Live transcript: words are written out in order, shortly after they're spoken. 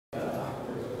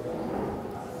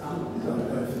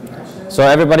So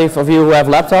everybody of you who have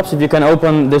laptops, if you can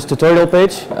open this tutorial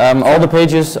page, all the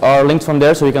pages are linked from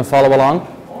there so you can follow along.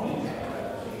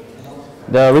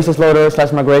 The resource loader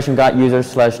 / migration guide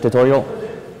users / tutorial.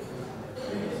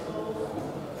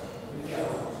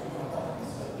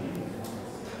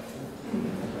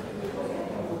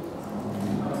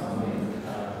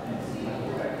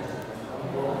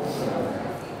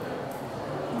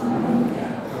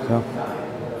 So,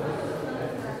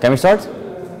 can we start?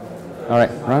 All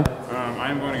right, Ron?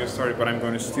 I'm going to get started, but I'm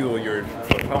going to steal your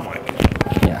lapel mic.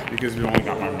 Yeah. Because we only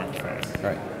got my microphone.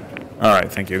 Right. All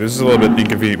right, thank you. This is a little bit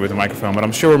inconvenient with the microphone, but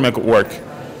I'm sure we'll make it work.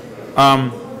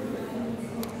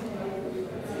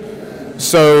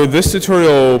 So this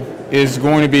tutorial is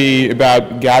going to be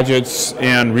about gadgets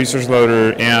and Resource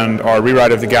Loader and our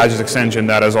rewrite of the gadgets extension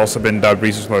that has also been dubbed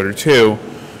Resource Loader 2.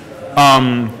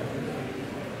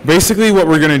 Basically what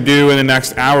we're going to do in the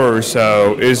next hour or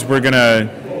so is we're going to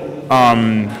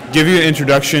give you an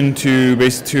introduction to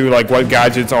like what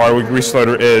gadgets are, what Resource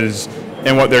Loader is,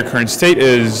 and what their current state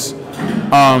is.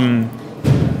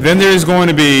 Then there's going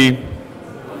to be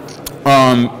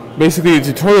basically a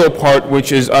tutorial part,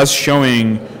 which is us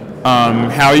showing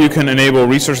how you can enable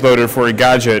Resource Loader for a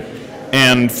gadget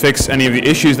and fix any of the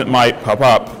issues that might pop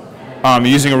up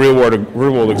using a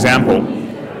real-world example,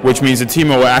 which means that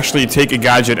Timo will actually take a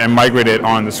gadget and migrate it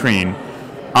on the screen.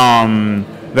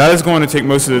 That is going to take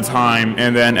most of the time,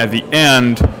 and then at the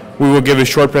end, we will give a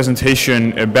short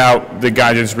presentation about the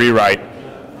gadget's rewrite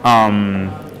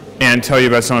and tell you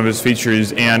about some of its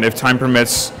features, and if time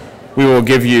permits, we will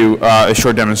give you a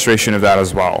short demonstration of that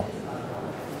as well.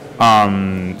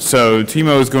 So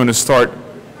Timo is going to start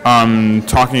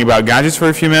talking about gadgets for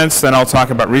a few minutes, then I'll talk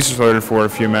about Resource Loader for a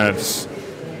few minutes,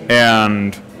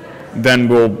 and then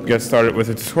we'll get started with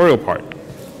the tutorial part.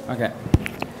 Okay.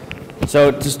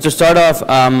 So to start off,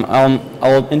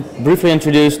 I'll briefly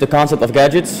introduce the concept of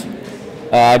gadgets.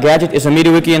 Gadget is a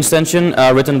MediaWiki extension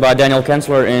written by Daniel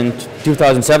Kensler in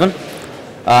 2007.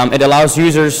 It allows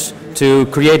users to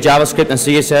create JavaScript and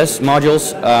CSS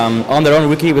modules on their own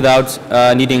wiki without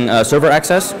needing server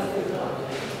access.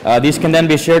 These can then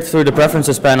be shared through the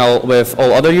preferences panel with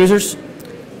all other users.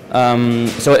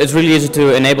 So it's really easy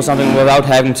to enable something without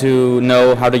having to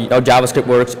know how JavaScript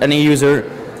works. Any user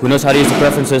who knows how to use the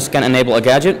preferences can enable a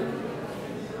gadget.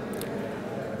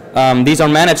 These are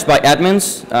managed by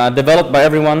admins, developed by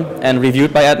everyone, and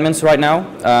reviewed by admins right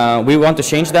now. We want to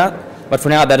change that, but for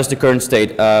now that is the current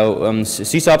state.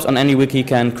 CSOPs on any wiki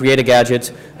can create a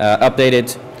gadget, update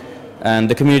it, and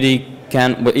the community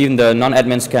can, even the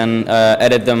non-admins can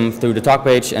edit them through the talk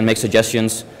page and make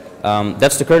suggestions.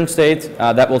 That's the current state.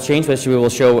 That will change, which we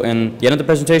will show in the end of the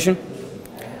presentation.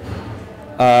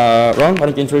 Ron, why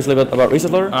don't you introduce a little bit about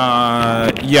Resource Loader?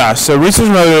 Yeah, so Resource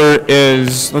Loader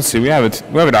is, let's see, we have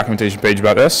a documentation page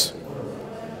about this.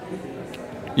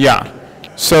 Yeah,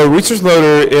 so Resource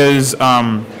Loader is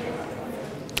kind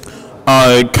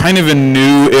of a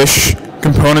new-ish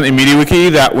component in MediaWiki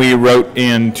that we wrote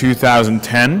in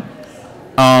 2010.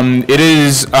 It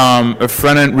is a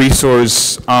front-end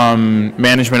resource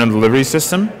management and delivery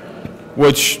system,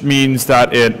 which means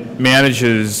that it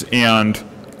manages and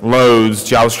loads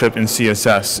JavaScript and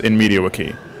CSS in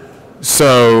MediaWiki.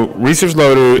 So Resource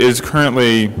Loader is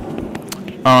currently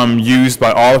used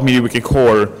by all of MediaWiki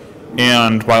core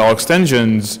and by all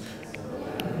extensions,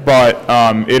 but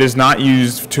it is not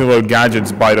used to load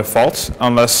gadgets by default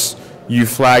unless you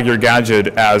flag your gadget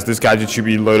as this gadget should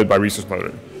be loaded by Resource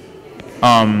Loader.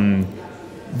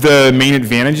 The main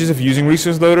advantages of using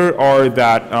Resource Loader are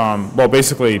that, well,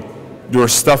 basically your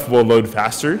stuff will load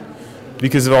faster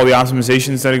because of all the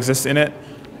optimizations that exist in it.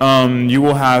 You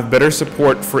will have better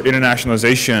support for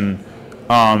internationalization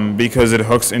because it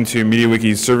hooks into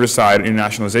MediaWiki's server-side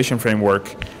internationalization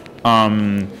framework.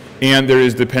 And there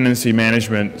is dependency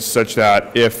management such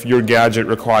that if your gadget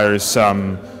requires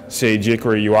some, say,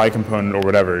 jQuery UI component or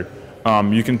whatever,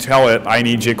 you can tell it, I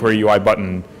need jQuery UI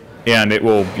button, and it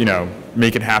will, you know,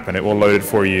 make it happen. It will load it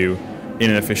for you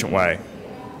in an efficient way.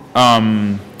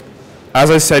 As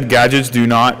I said, gadgets do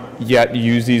not yet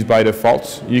use these by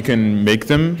default. You can make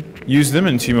them use them,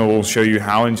 and Timo will show you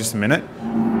how in just a minute.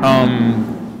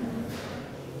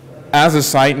 As a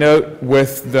side note,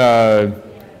 with the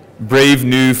brave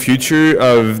new future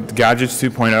of Gadgets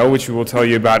 2.0, which we will tell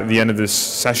you about at the end of this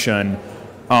session,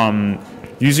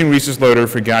 using Resource Loader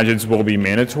for gadgets will be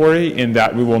mandatory in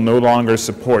that we will no longer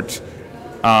support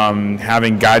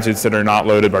having gadgets that are not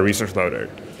loaded by Resource Loader.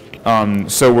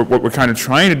 So what we're kind of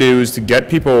trying to do is to get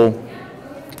people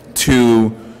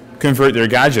to convert their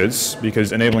gadgets,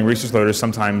 because enabling Resource Loader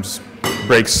sometimes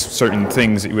breaks certain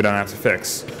things that you would not have to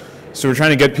fix. So we're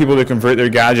trying to get people to convert their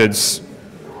gadgets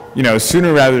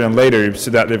sooner rather than later,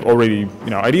 so that they've already,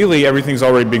 ideally everything's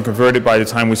already been converted by the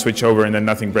time we switch over, and then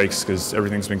nothing breaks because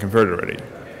everything's been converted already.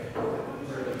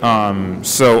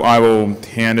 So I will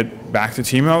hand it back to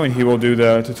Timo, and he will do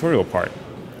the tutorial part.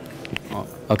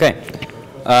 Okay.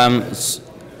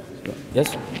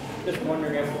 Yes? Just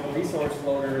wondering if resource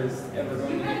loader is ever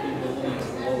going to get the ability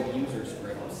to load user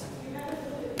scripts.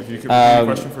 If you could repeat the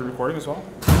question for recording as well?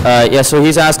 Yeah, so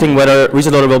he's asking whether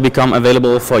resource loader will become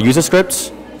available for user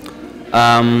scripts.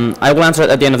 I will answer it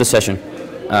at the end of the session.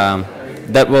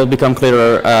 That will become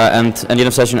clearer, and at the end of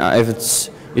the session, if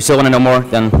you still want to know more,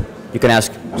 then you can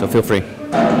ask, so feel free.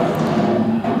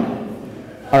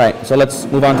 All right, so let's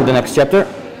move on to the next chapter.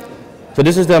 So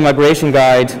this is the migration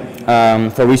guide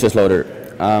for resource loader.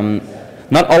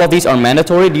 Not all of these are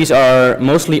mandatory. These are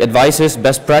mostly advices,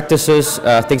 best practices,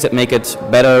 things that make it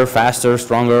better, faster,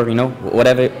 stronger,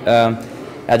 whatever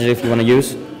adjective you want to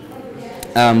use.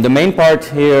 The main part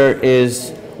here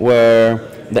is where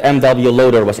the MW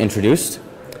loader was introduced,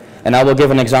 and I will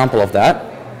give an example of that.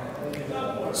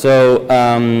 So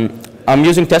I'm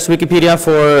using test Wikipedia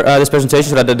for this presentation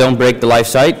so that I don't break the live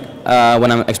site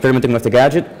when I'm experimenting with the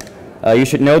gadget. You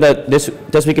should know that this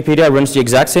test Wikipedia runs the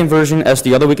exact same version as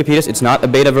the other Wikipedias. It's not a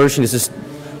beta version. This is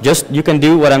just, you can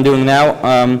do what I'm doing now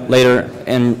later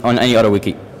on any other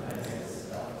wiki.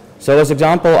 So as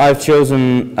example, I've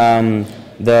chosen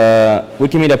the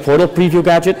Wikimedia portal preview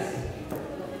gadget.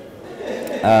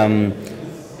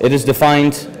 It is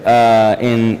defined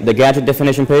in the gadget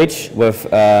definition page with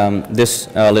this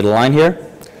little line here.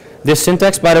 This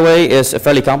syntax, by the way, is a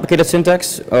fairly complicated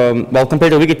syntax. Well,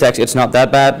 compared to Wikitext, it's not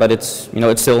that bad, but it's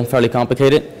it's still fairly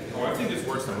complicated. Oh, I think it's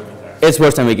worse than Wikitext. It's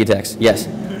worse than Wikitext, yes.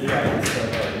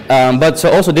 But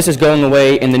so also this is going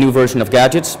away in the new version of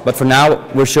gadgets. But for now,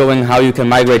 we're showing how you can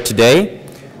migrate today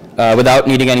without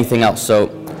needing anything else. So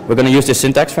we're going to use this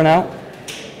syntax for now.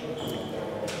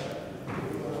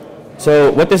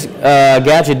 So what this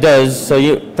gadget does, so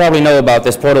you probably know about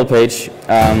this portal page,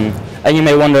 and you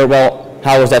may wonder, well,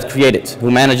 how was that created?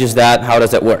 Who manages that? How does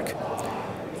that work?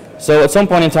 So at some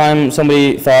point in time,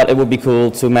 somebody thought it would be cool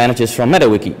to manage this from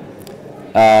MetaWiki.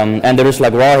 And there is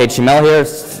like raw HTML here.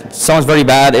 It sounds very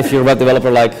bad if you're a web developer,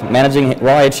 like managing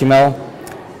raw HTML.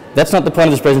 That's not the point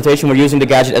of this presentation. We're using the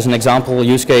gadget as an example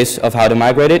use case of how to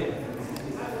migrate it.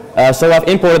 So I've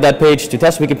imported that page to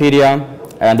test Wikipedia,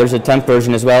 and there's a temp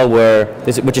version as well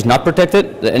which is not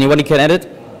protected, that anybody can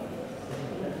edit.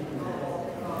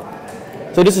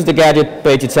 So this is the gadget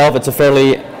page itself. It's a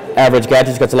fairly average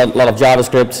gadget. It's got a lot of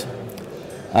JavaScript.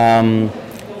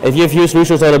 If you've used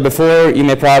resource loader before, you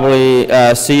may probably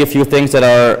see a few things that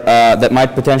that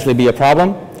might potentially be a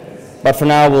problem. But for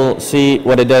now, we'll see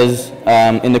what it does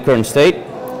in the current state.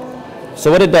 So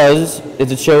what it does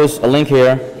is it shows a link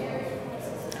here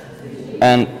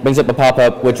and brings up a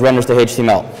pop-up which renders the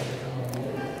HTML,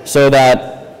 so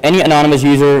that any anonymous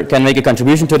user can make a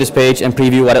contribution to this page and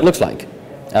preview what it looks like.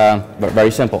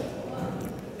 Very simple.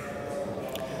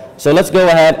 So let's go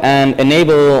ahead and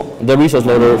enable the resource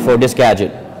loader for this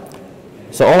gadget.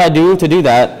 So all I do to do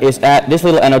that is add this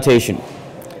little annotation.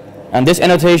 And this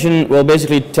annotation will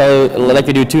basically let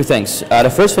you do two things. The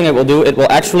first thing it will do, it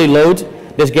will actually load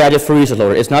this gadget for resource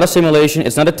loader. It's not a simulation,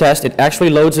 it's not a test, it actually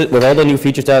loads it with all the new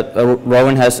features that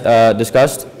Rowan has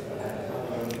discussed.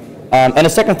 And the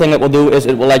second thing it will do is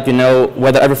it will let you know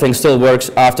whether everything still works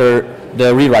after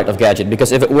the rewrite of gadget.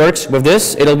 Because if it works with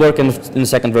this, it'll work in the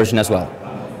second version as well.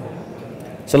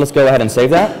 So let's go ahead and save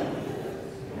that.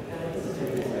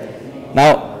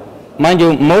 Now, mind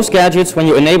you, most gadgets, when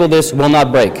you enable this, will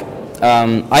not break.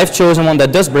 I've chosen one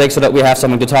that does break so that we have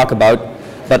something to talk about.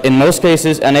 But in most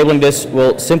cases, enabling this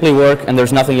will simply work and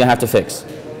there's nothing you have to fix.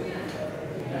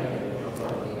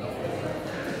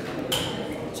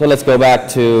 So let's go back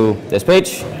to this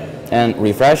page and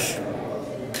refresh.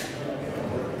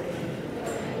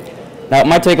 Now it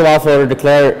might take a while for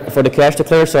the cache to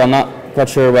clear, so I'm not quite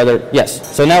sure whether,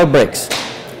 yes. So now it breaks.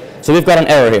 So we've got an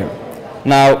error here.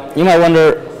 Now you might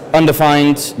wonder,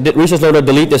 undefined, did resource loader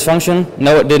delete this function?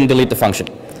 No, it didn't delete the function.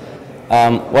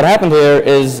 What happened here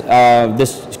is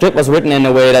this script was written in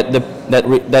a way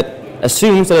that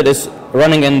assumes that it is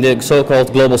running in the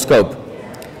so-called global scope.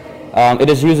 It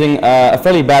is using a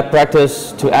fairly bad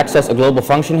practice to access a global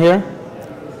function here,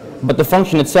 but the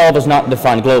function itself is not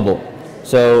defined global.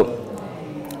 So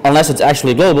unless it's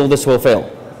actually global, this will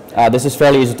fail. This is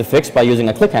fairly easy to fix by using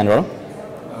a click handler.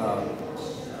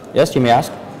 Yes, you may ask?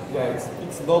 Yeah,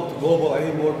 it's not global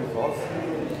anymore because?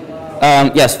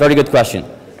 Yes, very good question.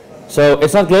 So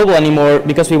it's not global anymore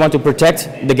because we want to protect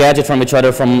the gadget from each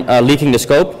other from leaking the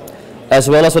scope, as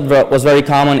well as what was very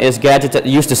common is gadgets that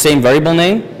use the same variable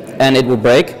name and it will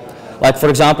break. Like for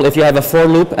example, if you have a for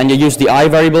loop and you use the I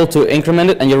variable to increment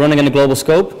it and you're running in a global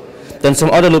scope, then some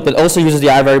other loop that also uses the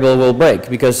I variable will break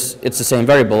because it's the same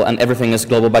variable and everything is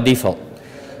global by default.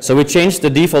 So we changed the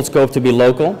default scope to be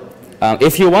local.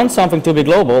 If you want something to be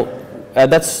global,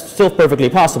 that's still perfectly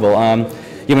possible.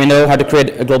 You may know how to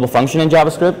create a global function in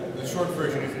JavaScript. The short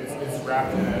version is it's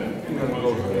wrapped in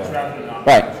a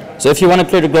Right. So if you want to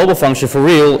create a global function for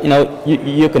real,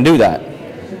 you can do that.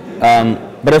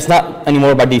 But it's not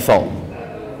anymore by default.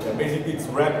 Yeah, basically, it's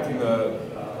wrapped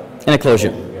in a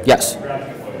closure. Yes.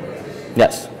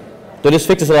 Yes. So this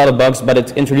fixes a lot of bugs, but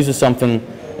it introduces something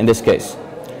in this case.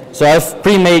 So I've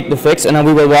pre-made the fix, and then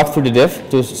we will walk through the diff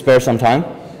to spare some time.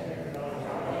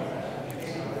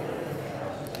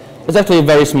 It's actually a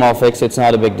very small fix. It's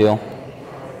not a big deal.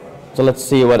 So let's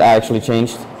see what I actually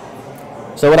changed.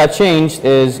 So what I changed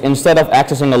is instead of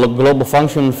accessing a global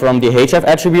function from the href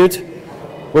attribute,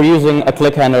 we're using a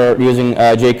click handler using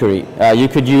jQuery. You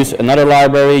could use another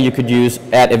library. You could use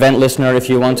add event listener if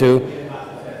you want to.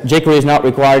 jQuery is not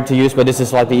required to use, but this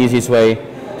is like the easiest way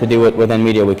to do it within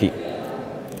MediaWiki.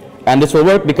 And this will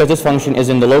work because this function is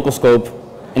in the local scope,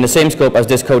 in the same scope as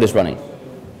this code is running.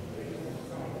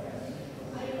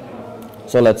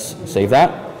 So let's save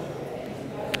that.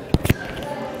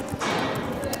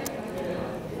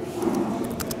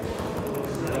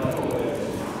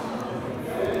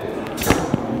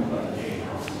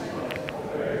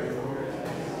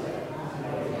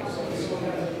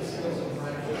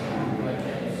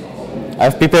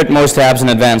 I've prepared most tabs in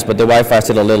advance, but the Wi-Fi is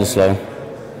still a little slow.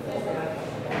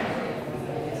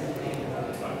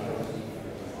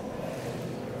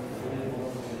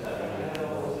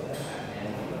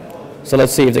 So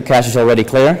let's see if the cache is already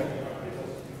clear.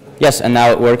 Yes, and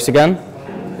now it works again.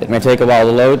 It may take a while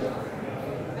to load.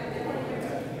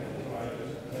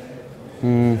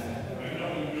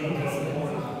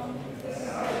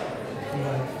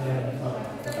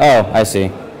 Oh, I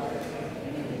see.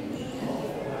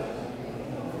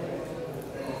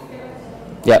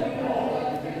 Yep.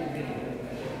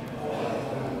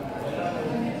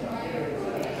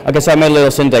 Okay, so I made a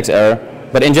little syntax error,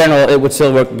 but in general it would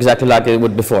still work exactly like it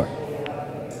would before.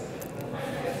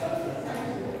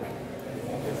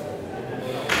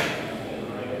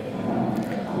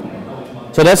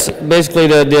 So that's basically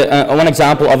one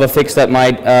example of a fix that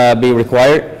might be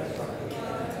required.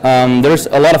 There's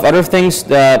a lot of other things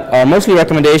that are mostly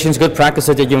recommendations, good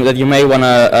practices that you may want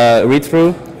to read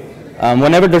through.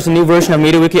 Whenever there's a new version of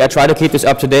MediaWiki, I try to keep this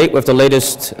up to date with the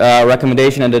latest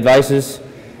recommendation and advices.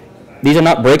 These are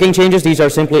not breaking changes, these are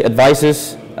simply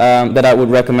advices that I would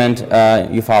recommend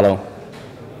you follow.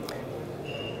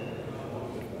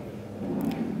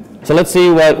 So let's see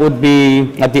what would be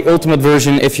like the ultimate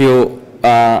version if you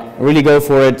really go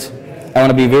for it. I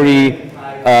want to be very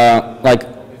like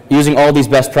using all these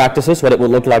best practices, what it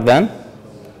would look like then.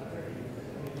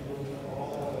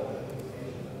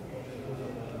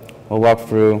 We'll walk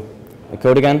through the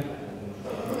code again.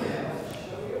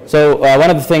 So one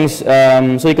of the things,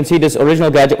 so you can see this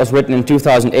original gadget was written in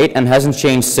 2008 and hasn't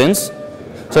changed since.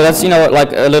 So that's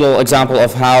like a little example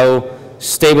of how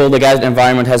stable the gadget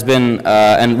environment has been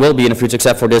and will be in the future,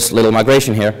 except for this little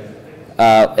migration here.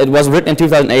 It was written in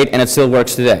 2008 and it still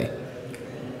works today.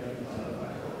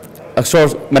 Of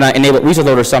course, when I enabled resource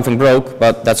loader, something broke,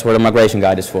 but that's where the migration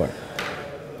guide is for.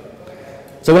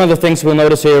 So one of the things we'll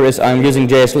notice here is I'm using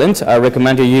JSLint. I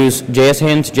recommend you use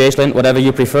JSHint, JSLint, whatever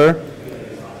you prefer.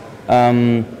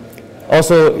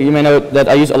 Also, you may note that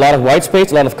I use a lot of white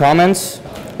space, a lot of comments.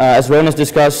 As Roan has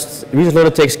discussed, resource loader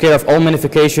takes care of all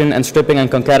minification and stripping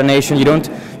and concatenation.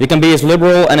 You can be as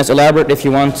liberal and as elaborate if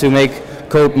you want to make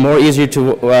code more easier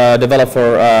to develop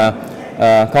for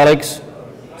colleagues.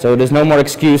 So there's no more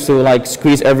excuse to like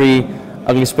squeeze every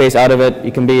ugly space out of it.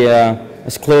 You can be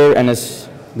as clear and as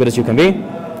good as you can be.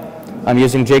 I'm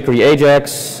using jQuery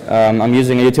Ajax. I'm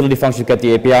using a utility function to get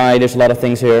the API. There's a lot of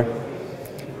things here.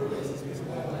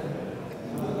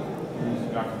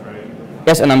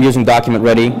 Yes, and I'm using document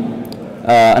ready.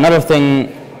 Another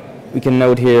thing we can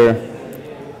note here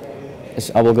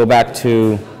is I will go back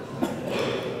to,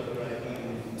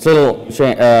 it's a little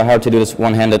hard to do this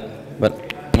one-handed, but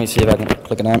let me see if I can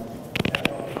click it on.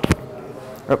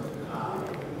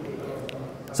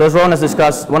 So as Roan has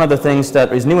discussed, one of the things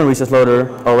that is new in Resource Loader,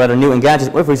 or rather new in gadgets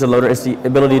with Resource Loader, is the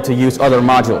ability to use other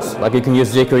modules. Like you can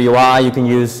use jQuery UI, you can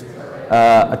use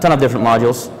a ton of different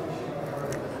modules.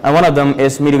 And one of them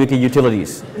is MediaWiki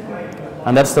Utilities.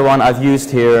 And that's the one I've used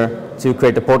here to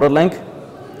create the portlet link.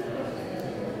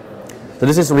 So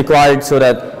this is required so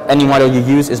that any module you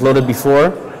use is loaded before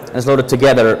and is loaded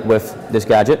together with this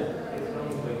gadget.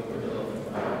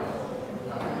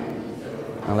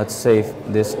 And let's save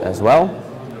this as well.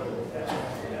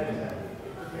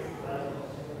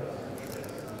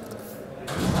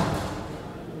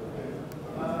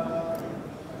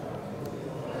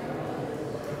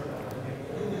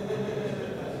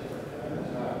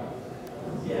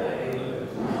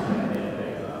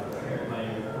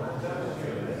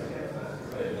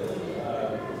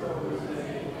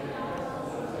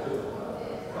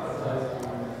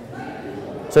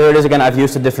 So here it is again. I've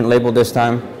used a different label this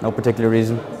time, no particular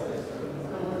reason.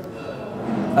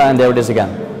 And there it is again.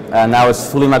 And now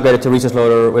it's fully migrated to Resource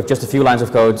Loader with just a few lines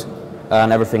of code,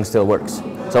 and everything still works.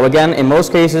 So again, in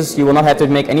most cases, you will not have to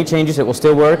make any changes. It will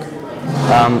still work.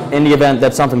 In the event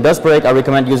that something does break, I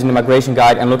recommend using the migration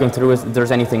guide and looking through if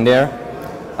there's anything there.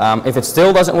 If it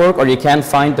still doesn't work or you can't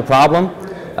find the problem,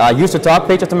 use the talk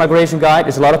page of the migration guide.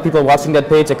 There's a lot of people watching that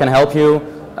page that can help you.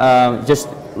 Just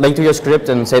link to your script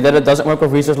and say that it doesn't work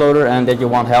with Resource Loader and that you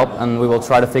want help, and we will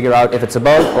try to figure out if it's a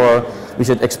bug or we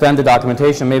should expand the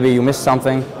documentation. Maybe you missed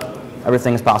something.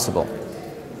 Everything is possible.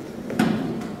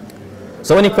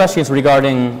 So any questions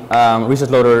regarding Resource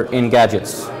Loader in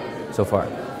gadgets so far?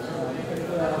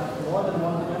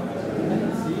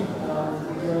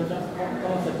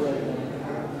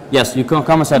 Yes, you can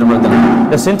comment separate them.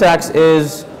 The syntax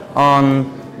is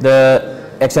on the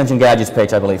extension gadgets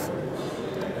page, I believe.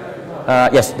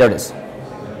 Yes, there it is.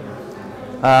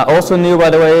 Also new, by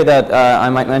the way, that I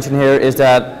might mention here is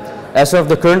that as of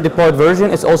the current deployed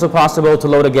version, it's also possible to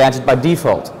load a gadget by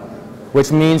default,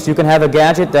 which means you can have a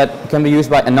gadget that can be used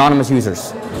by anonymous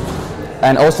users.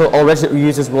 And also all registered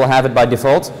users will have it by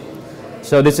default.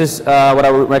 So this is what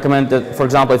I would recommend that, for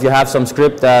example, if you have some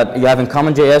script that you have in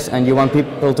CommonJS and you want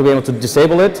people to be able to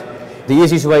disable it, the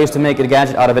easiest way is to make a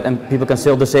gadget out of it and people can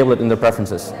still disable it in their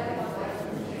preferences.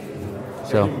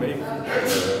 So. Can you make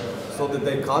so that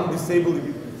they can't disable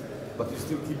it, but you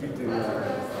still keep it in.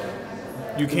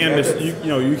 You can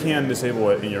you can disable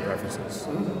it in your preferences.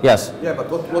 Mm-hmm. Yes. Yeah, but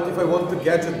what if I want a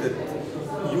gadget that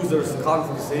users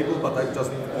can't disable, but I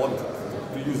just want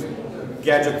to use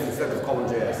gadgets instead of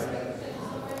CommonJS?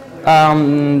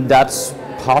 That's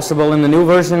possible in the new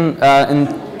version. In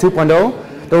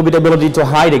 2.0, there will be the ability to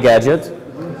hide a gadget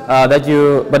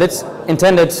but it's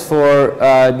intended for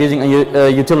using a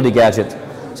utility gadget.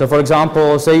 So, for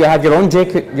example, say you have your own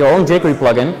jQuery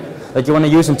plugin that you want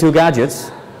to use in two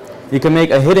gadgets. You can make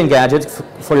a hidden gadget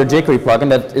for your jQuery plugin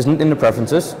that isn't in the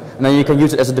preferences, and then you can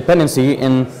use it as a dependency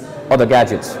in other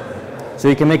gadgets. So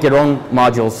you can make your own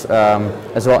modules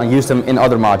as well and use them in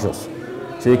other modules.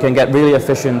 So you can get really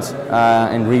efficient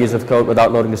in reuse of code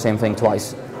without loading the same thing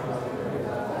twice.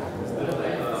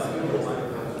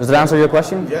 Does that answer your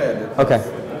question? Yeah. Okay.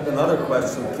 Another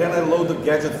question, can I load a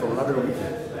gadget from another wiki?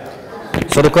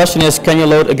 So the question is, can you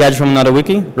load a gadget from another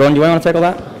wiki? Roan, do you want to tackle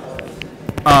that?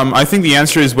 I think the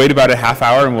answer is wait about a half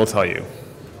hour and we'll tell you.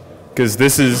 Because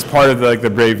this is part of the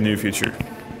brave new future.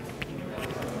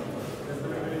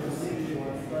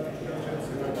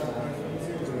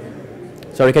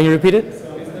 Sorry, can you repeat it?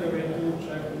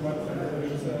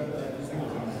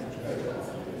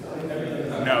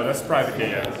 No, that's private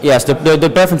data. Yes,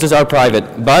 the preferences are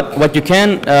private. But what you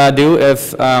can do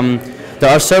if there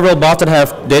are several bots that have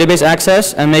database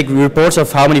access and make reports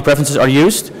of how many preferences are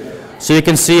used. So you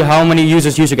can see how many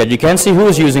users use it. You can't see who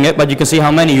is using it, but you can see how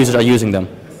many users are using them.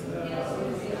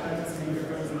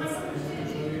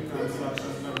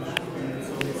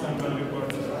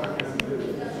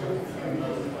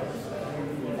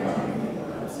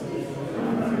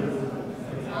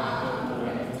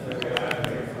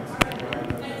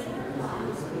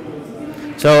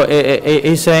 So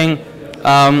he's saying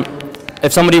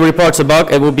if somebody reports a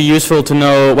bug, it will be useful to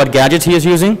know what gadgets he is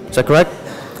using. Is that correct?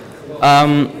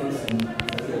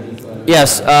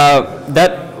 Yes,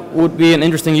 that would be an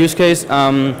interesting use case.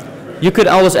 You could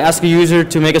always ask a user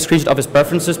to make a screenshot of his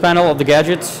preferences panel of the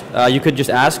gadgets. You could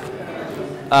just ask.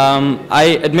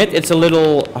 I admit it's a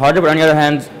little harder, but on the other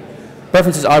hand,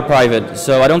 preferences are private,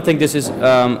 so I don't think this is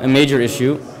a major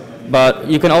issue. But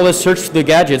you can always search the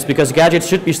gadgets because gadgets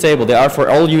should be stable. They are for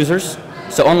all users.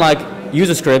 So unlike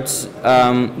user scripts,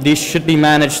 these should be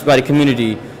managed by the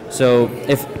community. So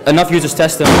if enough users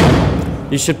test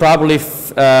them, you should probably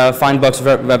find bugs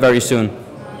very soon.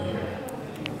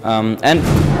 And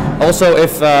also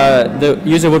if the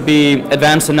user would be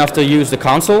advanced enough to use the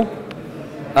console,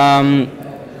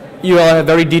 you will have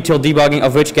very detailed debugging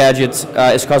of which gadget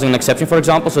is causing an exception, for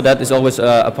example. So that is always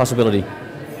a possibility.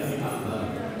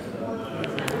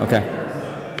 Okay.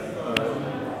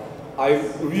 I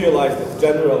realized that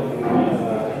generally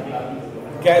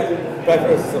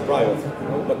preferences are private.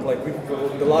 but like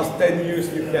for the last 10 years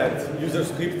we had user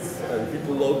scripts and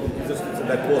people loaded user scripts and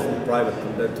that wasn't private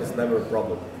and that was never a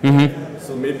problem.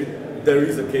 So maybe there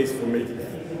is a case for making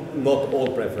not all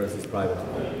preferences private.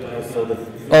 So that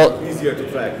it's easier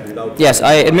to track without... Yes,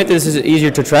 I admit this is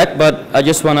easier to track, but I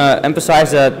just want to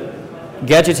emphasize that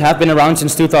gadgets have been around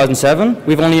since 2007.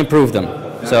 We've only improved them.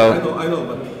 Yeah, so I know,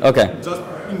 but okay. Just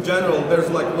in general, there's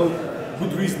like no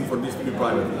good reason for this to be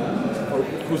private. Or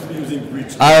who's using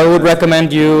which? I would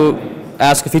recommend you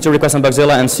ask a feature request on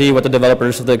Bugzilla and see what the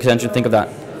developers of the extension think of that,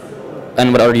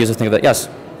 and what other users think of that. Yes,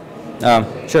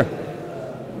 sure.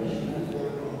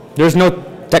 There's no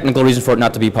technical reason for it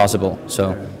not to be possible.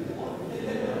 So,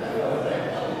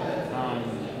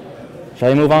 shall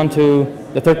we move on to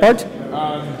the third part? Do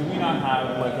we not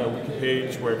have like a wiki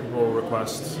page where people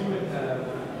request? Do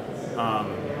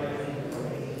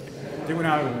we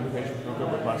not have a wiki page where people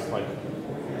request like?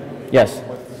 Yes.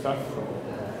 What's the stuff?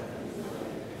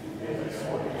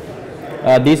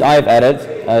 These I've added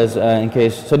as in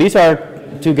case. So these are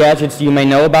two gadgets you may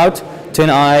know about: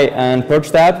 TinEye and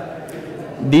PurgeTab.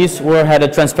 These had a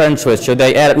transparent switch, so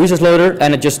they added resource loader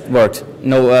and it just worked.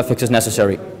 No fixes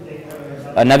necessary.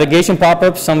 Navigation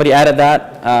pop-up, somebody added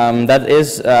that. That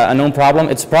is a known problem.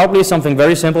 It's probably something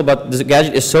very simple, but this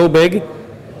gadget is so big,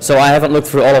 so I haven't looked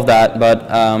through all of that. But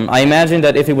I imagine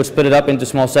that if we would split it up into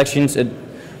small sections, it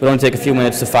would only take a few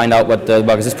minutes to find out what the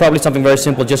bug is. It's probably something very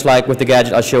simple, just like with the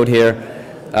gadget I showed here.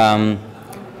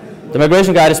 The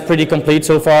migration guide is pretty complete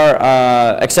so far,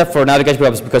 except for navigation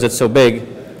pop-ups because it's so big.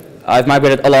 I've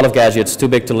migrated a lot of gadgets, too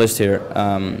big to list here.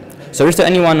 So is there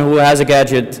anyone who has a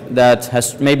gadget that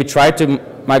has maybe tried to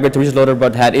migrate to resource loader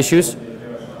but had issues,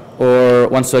 or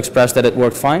wants to express that it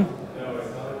worked fine?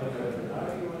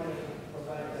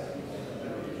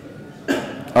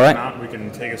 All right. We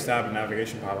can take a stab at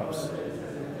navigation pop-ups.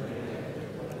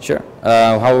 Sure.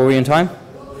 How are we in time?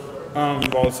 Well,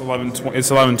 it's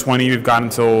 11:20. We've got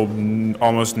until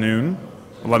almost noon,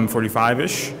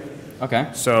 11:45-ish. Okay.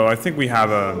 So I think we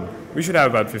should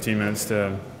have about 15 minutes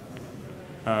to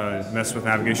mess with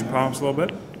navigation pop-ups a little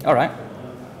bit. All right.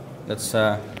 Let's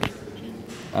try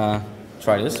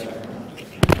this. All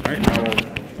right.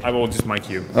 I will just mic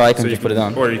you. Oh, I can just put it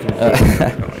on. Or you can. Oh,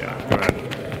 yeah. Go ahead.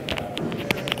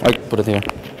 I put it here.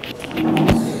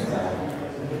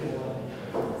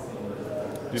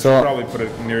 You should probably put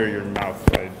it near your mouth,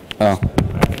 right? Oh.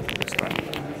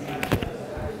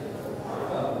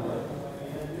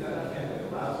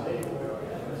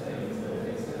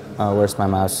 Where's my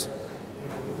mouse?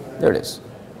 There it is.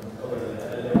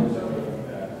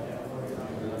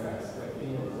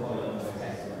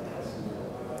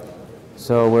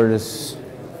 So where does...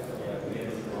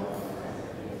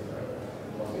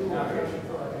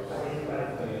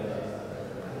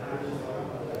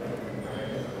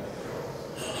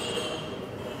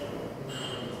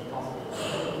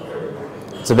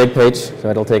 It's a big page, so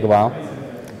it'll take a while.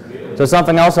 So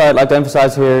something else I'd like to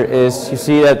emphasize here is you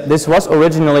see that this was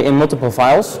originally in multiple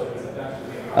files.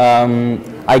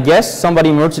 I guess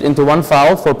somebody merged it into one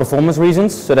file for performance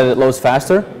reasons so that it loads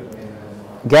faster.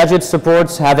 Gadget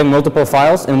supports having multiple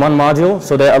files in one module,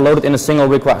 so they are loaded in a single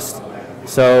request.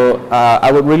 So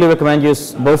I would really recommend you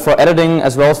both for editing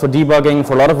as well as for debugging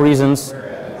for a lot of reasons.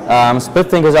 Split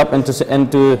things up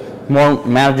into more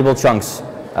manageable chunks.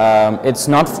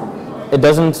 It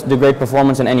doesn't degrade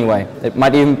performance in any way. It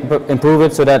might even improve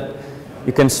it so that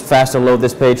you can faster load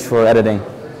this page for editing.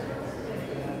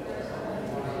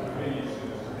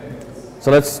 So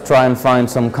let's try and find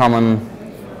some common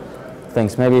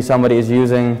things. Maybe somebody is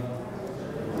using...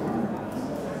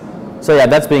 So yeah,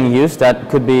 that's being used. That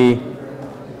could be...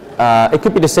 it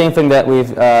could be the same thing that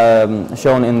we've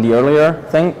shown in the earlier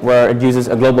thing, where it uses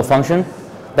a global function.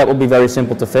 That would be very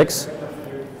simple to fix.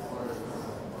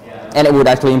 And it would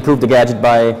actually improve the gadget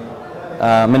by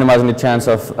minimizing the chance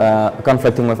of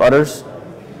conflicting with others.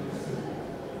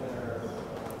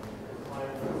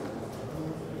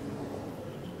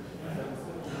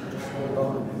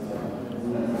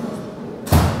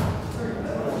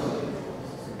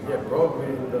 Yeah,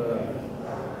 probably the...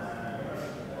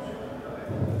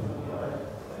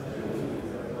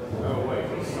 Oh wait,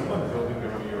 is someone building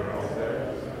their URLs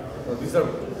there? No, these are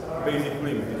basic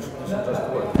links. It should just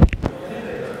work.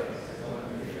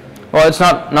 Well, it's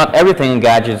not everything in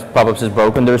gadgets pop-ups is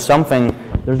broken. There's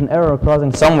an error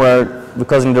causing somewhere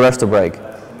causing the rest to break.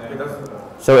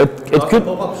 So it could...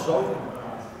 Pop-up show?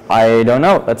 I don't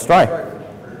know. Let's try.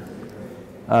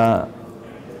 There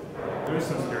is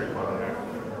some scary code in there.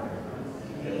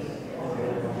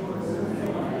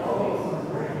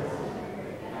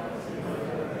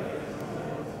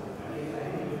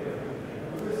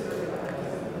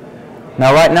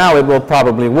 Now right now it will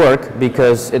probably work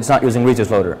because it's not using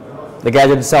resource loader. The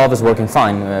gadget itself is working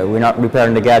fine. We're not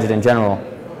repairing the gadget in general.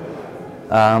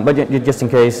 But just in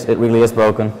case it really is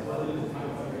broken.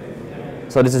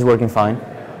 So this is working fine.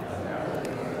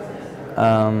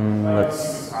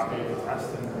 Let's.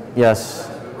 Yes.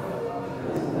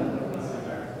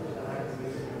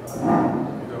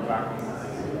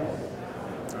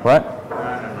 What?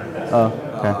 Oh,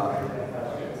 okay.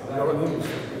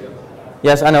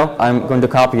 Yes, I know. I'm going to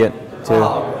copy it to.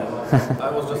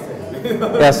 I was just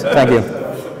Yes, thank you.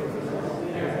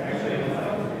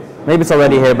 Maybe it's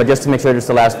already here, but just to make sure it's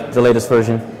the latest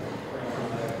version.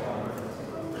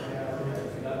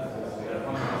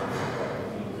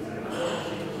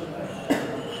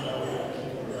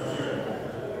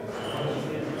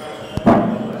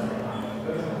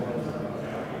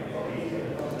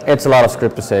 It's a lot of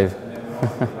script to save.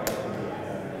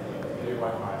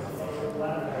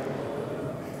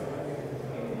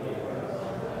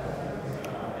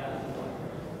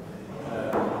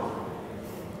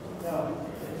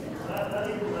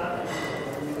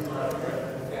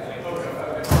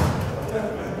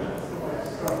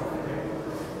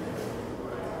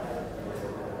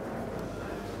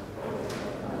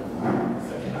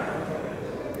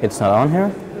 It's not on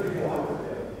here?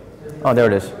 Oh, there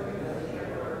it is.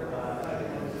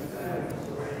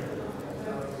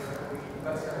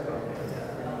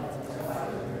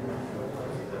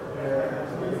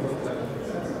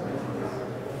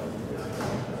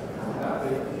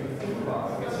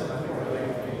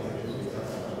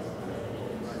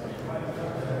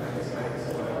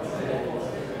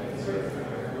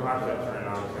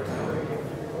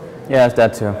 Yeah, it's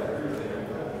that too.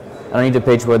 I need a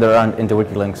page where there aren't into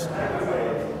wiki links.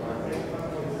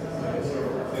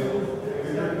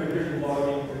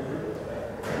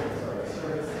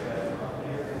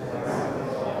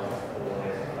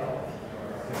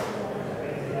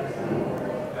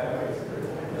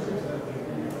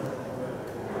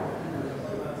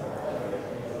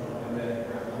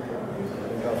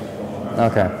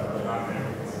 Okay.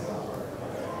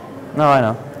 No, I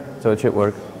know. So it should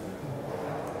work.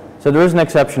 So there is an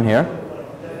exception here.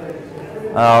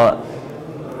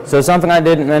 So something I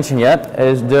didn't mention yet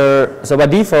is so by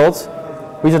default,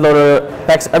 Resource Loader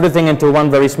packs everything into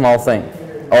one very small thing,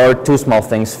 or two small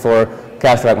things for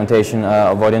cache fragmentation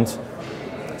avoidance.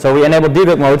 So we enable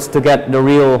debug modes to get the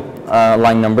real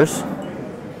line numbers.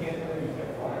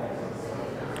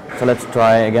 So let's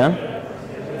try again.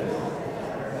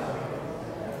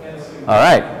 All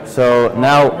right, so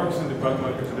now,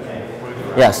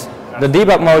 yes, the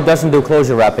debug mode doesn't do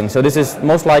closure wrapping. So this is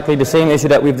most likely the same issue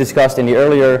that we've discussed in the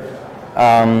earlier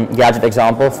gadget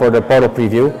example for the portal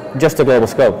preview, just a global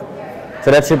scope. So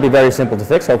that should be very simple to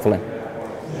fix, hopefully.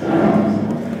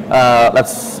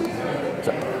 Let's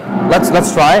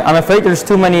try. I'm afraid there's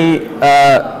too many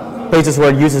pages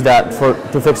where it uses that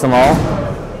to fix them all.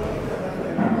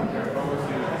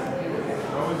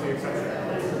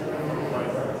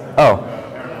 Oh.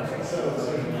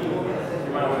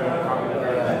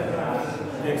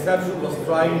 The exception was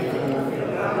trying to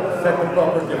set the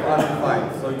property of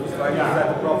undefined. So it was trying to set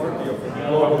the property of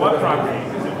global. What property?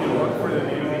 Because if you look for the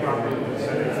name of the property, it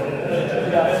says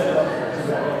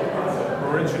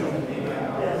original.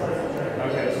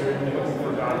 Okay, so you're looking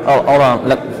for dot. Oh, hold on.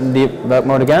 Debug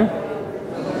mode again.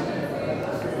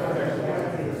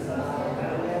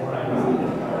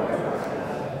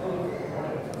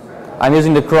 I'm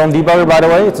using the Chrome debugger, by the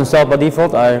way. It's installed by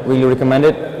default. I really recommend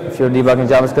it if you're debugging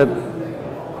JavaScript.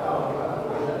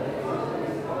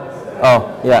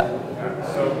 Oh, yeah.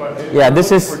 Yeah,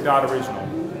 this is for dot original.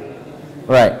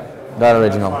 Right, dot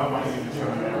original.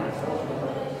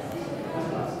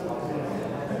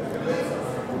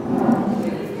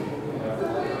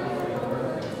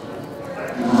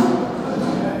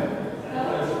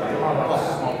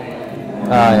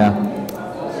 Ah, yeah.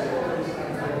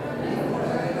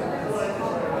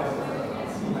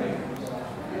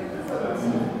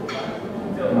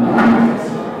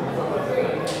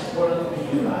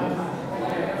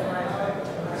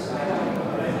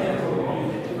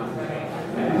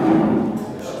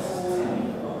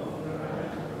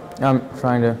 I'm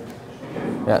trying to,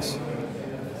 yes.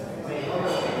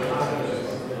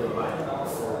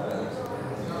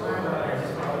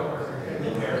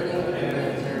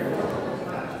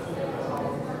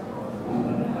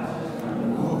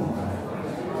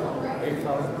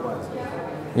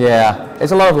 Yeah,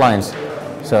 it's a lot of lines,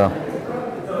 so.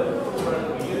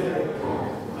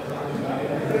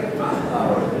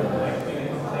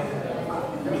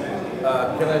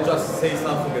 Can I just say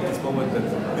something at this moment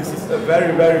that this is a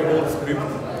very, very old script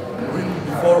written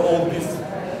before all these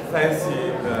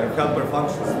fancy helper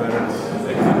functions where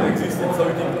it existed, so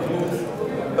it includes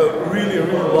a really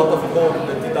lot of code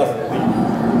that it doesn't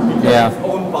need. It has its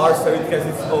own parser, it has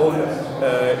its own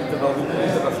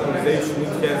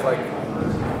internationalization, it has like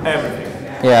everything.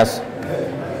 Yes.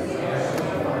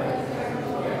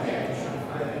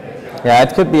 Yeah,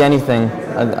 it could be anything,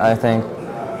 I think.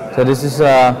 So this is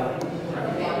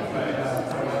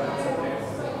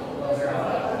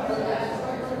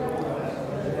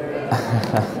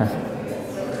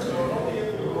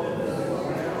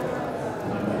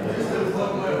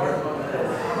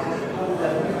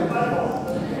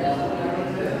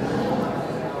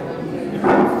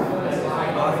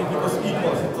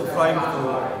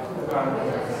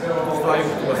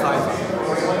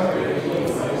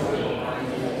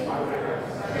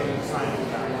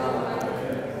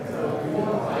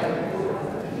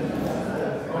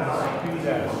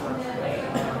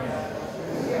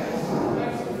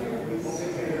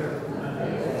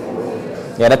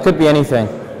yeah, that could be anything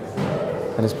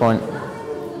at this point. So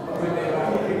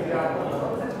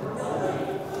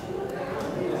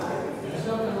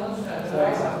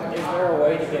is there a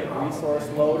way to get resource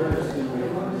loaders to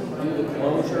do the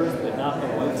closures but not the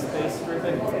white space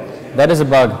stripping? That is a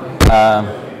bug.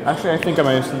 Actually, I think I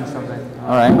might have seen something.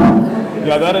 All right.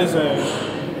 Yeah, that is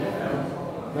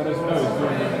what I was doing.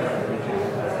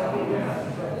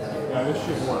 Yeah, this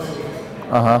should work.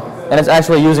 And it's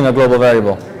actually using a global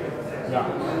variable. Yeah.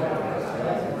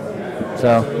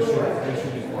 So. This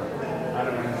should just work. I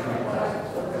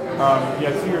don't know.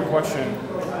 Yeah, to your question.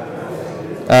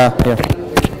 Yeah.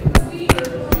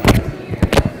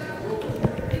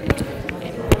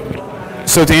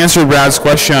 So to answer Brad's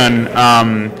question,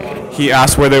 he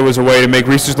asked whether there was a way to make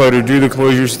resource loader do the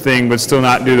closures thing but still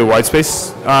not do the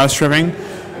whitespace stripping.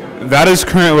 That is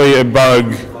currently a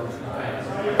bug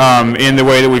in the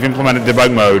way that we've implemented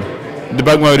debug mode.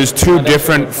 Debug mode is too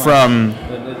different from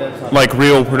like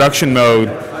real production mode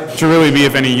to really be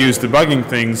of any use debugging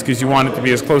things, because you want it to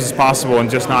be as close as possible and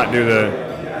just not do the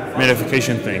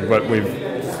minification thing. But we're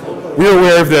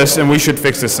aware of this and we should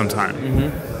fix this sometime.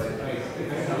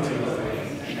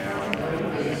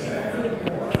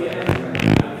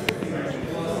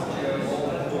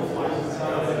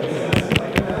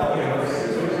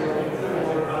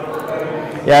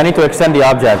 Yeah, I need to extend the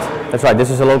object. That's right, this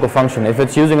is a local function. If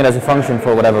it's using it as a function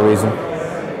for whatever reason.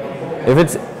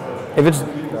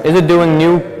 Is it doing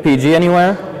new PG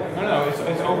anywhere? No, it's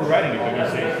overriding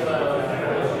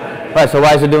it, Right, so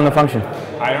why is it doing a function?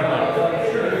 I don't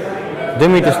know.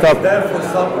 Didn't we just stop? There for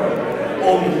some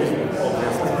own reason,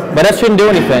 obviously. But that shouldn't do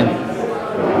anything.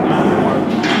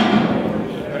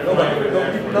 No, but it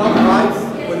now hides,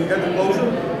 when you get the closure,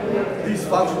 this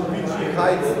function PG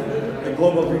hides the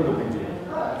global window PG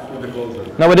with the closure.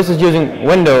 No, but this is using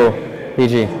window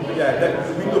PG. Yeah, the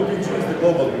window PG is the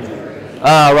global PG.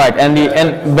 Ah, right, and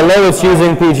below it's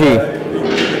using PG.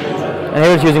 And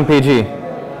here it's using PG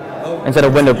instead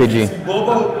of window PG. If it's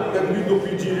global, then window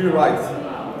PG rewrites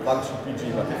function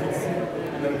PG, but if it's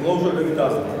in a closure, then it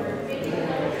doesn't.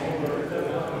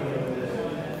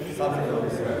 Something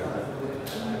else.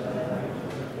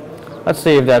 Let's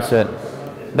see if that's it.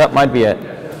 That might be it.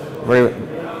 Very,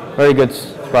 very good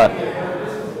spot.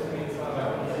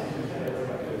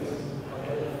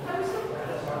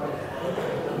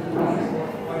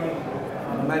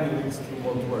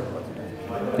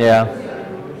 Yeah.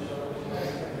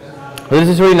 But this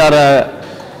is really not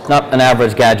an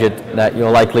average gadget that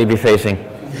you'll likely be facing.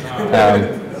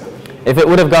 If it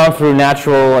would have gone through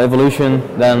natural evolution,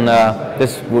 then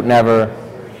this would never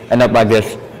end up like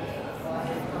this.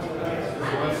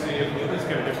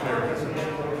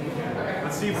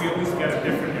 Let's see if we at least get a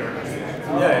different error.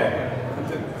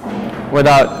 Yeah.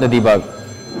 Without the debug.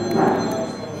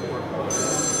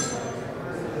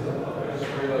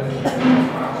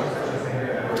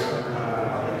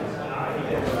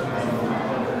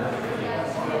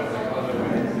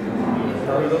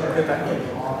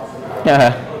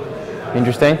 Yeah.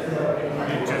 Interesting.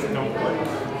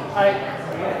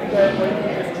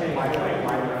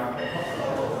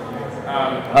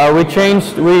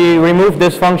 We removed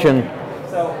this function.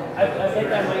 So I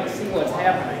think I might see what's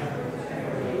happening.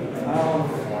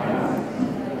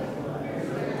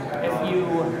 If you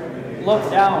look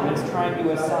down, it's trying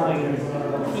to assign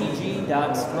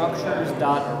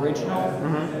pg.structures.original.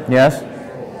 Yes.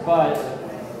 But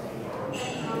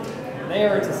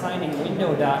there it's assigning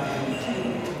window.pg.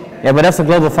 Yeah, but that's a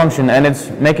global function, and it's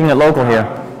making it local here.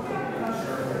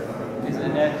 Is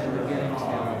it actually getting to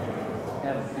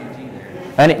have a PG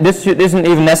there? And this isn't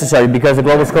even necessary because the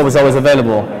global scope is always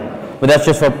available. But that's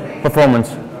just for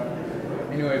performance.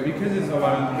 Anyway, because it's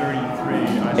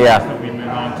 11:33, I Yeah. think we move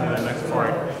on to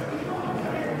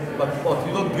But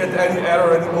you don't get any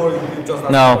error anymore. You just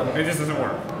have No. It just doesn't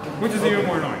work, which is even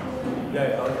more annoying.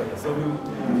 Yeah. Okay. So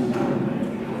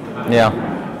Yeah.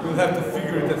 we'll have to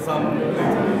figure it at some later date.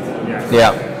 Yeah.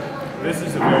 Yeah. This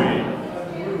is a very,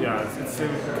 it's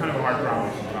kind of a hard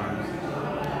problem sometimes.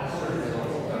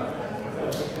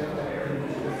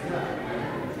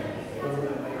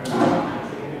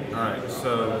 All right,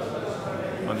 so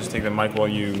I'll just take the mic while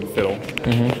you fiddle.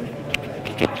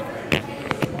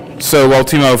 So while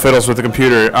Timo fiddles with the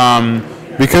computer,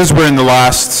 because we're in the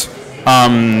last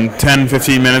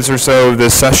 10-15 minutes or so of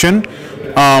this session,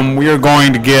 we are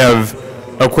going to give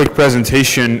a quick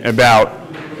presentation about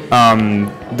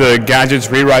the gadgets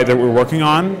rewrite that we're working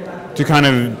on to kind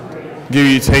of give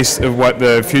you a taste of what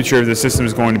the future of the system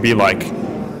is going to be like.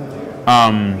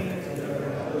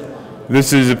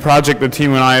 This is a project that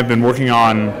Timo and I have been working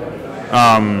on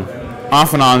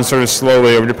off and on sort of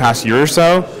slowly over the past year or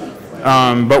so,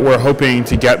 but we're hoping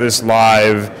to get this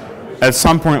live at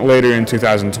some point later in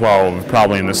 2012,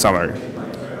 probably in the summer.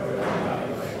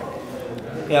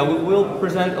 Yeah, we'll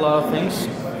present a lot of things.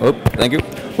 Oh, thank you.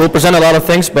 We'll present a lot of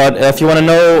things, but if you want to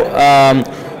know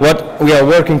what we are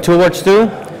working towards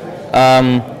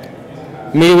MediaWiki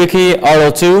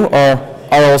RL2 or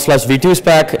RL/V2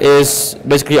 spec is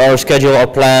basically our schedule or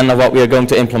plan of what we are going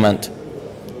to implement.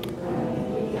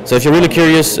 So if you're really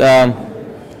curious,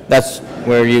 that's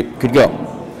where you could go.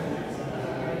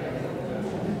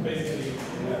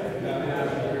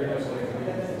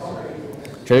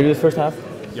 Should I do the first half?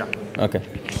 Yeah. Okay.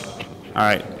 All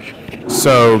right.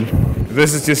 So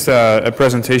this is just a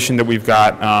presentation that we've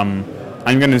got.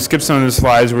 I'm going to skip some of the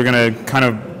slides. We're going to kind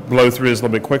of blow through this a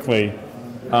little bit quickly.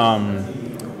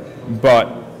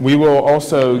 But we will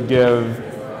also give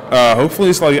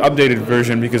hopefully a slightly updated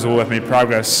version, because we'll have made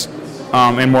progress,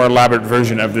 a more elaborate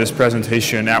version of this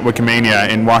presentation at Wikimedia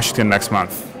in Washington next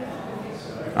month.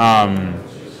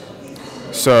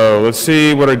 So let's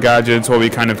see what are gadgets. Well, we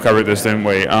kind of covered this, didn't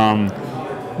we?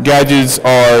 Gadgets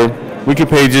are wiki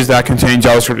pages that contain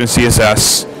JavaScript and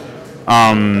CSS,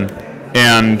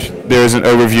 and there's an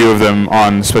overview of them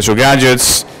on special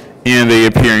gadgets, and they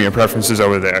appear in your preferences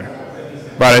over there.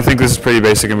 But I think this is pretty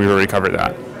basic, and we've already covered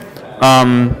that.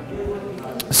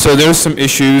 So there's some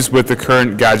issues with the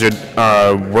current gadget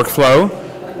workflow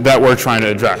that we're trying to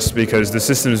address, because the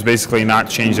system has basically not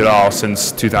changed at all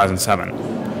since 2007.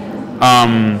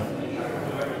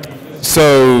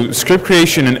 So script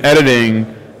creation and editing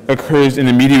occurs in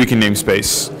the MediaWiki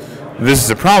namespace. This is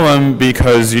a problem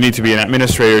because you need to be an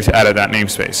administrator to edit that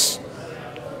namespace.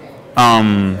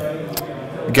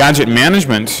 Gadget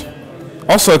management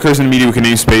also occurs in the MediaWiki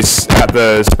namespace at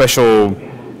the special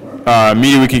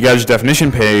MediaWiki gadget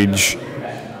definition page,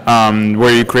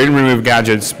 where you create and remove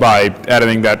gadgets by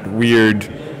editing that weird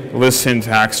list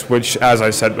syntax, which, as I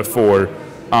said before,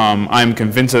 I'm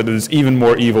convinced that it is even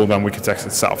more evil than Wikitext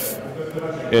itself.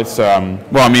 It's, well,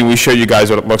 I mean, we show you guys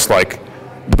what it looks like,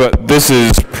 but this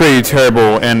is pretty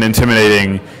terrible and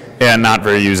intimidating and not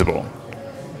very usable.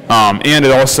 And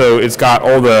it also, it's got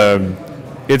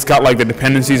like the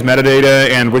dependencies metadata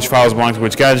and which files belong to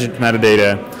which gadget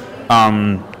metadata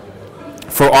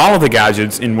for all of the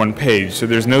gadgets in one page. So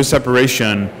there's no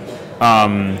separation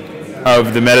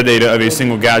of the metadata of a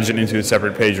single gadget into a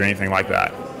separate page or anything like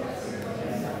that.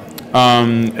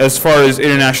 As far as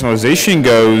internationalization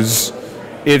goes,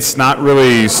 it's not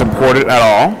really supported at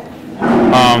all.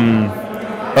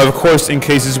 Of course, in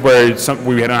cases where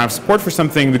we don't have support for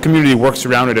something, the community works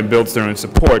around it and builds their own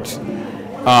support.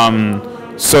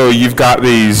 So you've got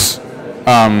these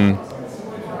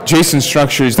JSON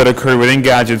structures that occur within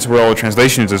gadgets where all the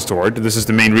translations are stored. This is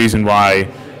the main reason why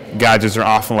gadgets are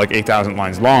often like 8,000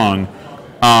 lines long.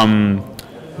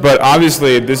 But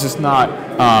obviously, this is not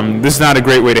a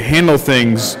great way to handle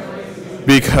things,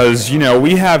 because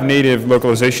we have native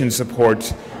localization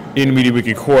support in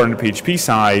MediaWiki Core on the PHP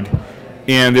side,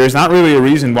 and there's not really a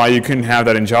reason why you couldn't have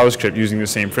that in JavaScript using the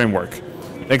same framework,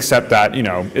 except that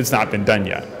it's not been done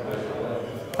yet.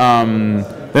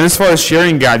 Then as far as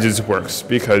sharing gadgets works,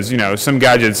 because some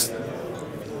gadgets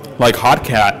like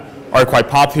Hotcat are quite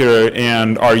popular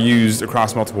and are used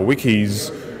across multiple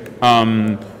wikis,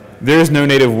 there's no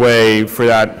native way for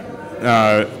that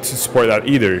to support that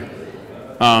either.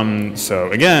 So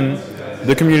again,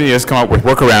 the community has come up with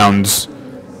workarounds,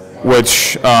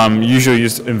 which usually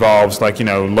just involves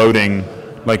loading,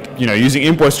 using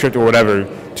import script or whatever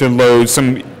to load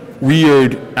some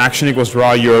weird action equals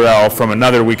raw URL from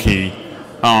another wiki,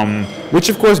 which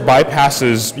of course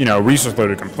bypasses resource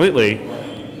loader completely.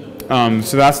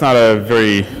 So that's not a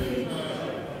very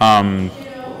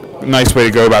nice way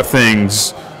to go about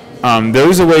things. There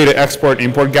is a way to export and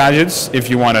import gadgets if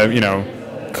you want to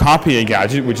copy a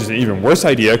gadget, which is an even worse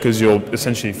idea because you'll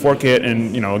essentially fork it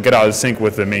and get out of sync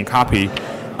with the main copy.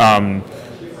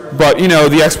 But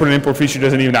the export and import feature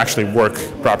doesn't even actually work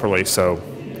properly, so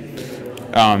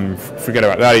forget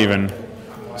about that even.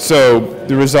 So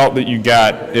the result that you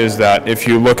get is that if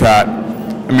you look at,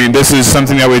 this is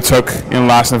something that we took in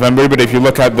last November, but if you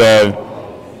look at the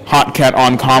Hotcat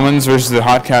on Commons versus the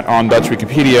Hotcat on Dutch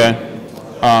Wikipedia,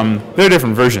 they're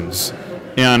different versions.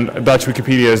 And Dutch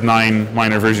Wikipedia is 9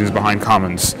 minor versions behind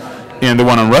Commons. And the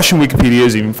one on Russian Wikipedia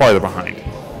is even farther behind.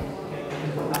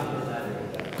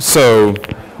 So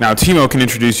now Timo can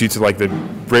introduce you to the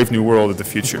brave new world of the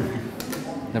future.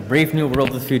 The brave new world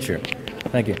of the future.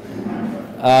 Thank you.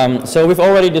 So we've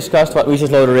already discussed what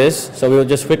Resource Loader is, so we'll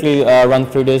just quickly run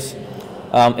through this.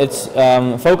 It's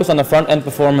focused on the front-end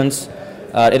performance.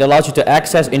 It allows you to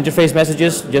access interface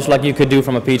messages, just like you could do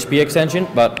from a PHP extension,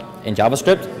 but in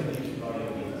JavaScript.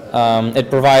 It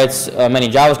provides many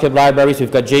JavaScript libraries. We've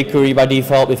got jQuery by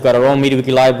default. We've got our own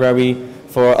MediaWiki library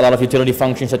for a lot of utility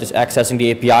functions, such as accessing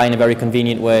the API in a very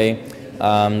convenient way.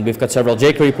 We've got several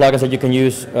jQuery plugins that you can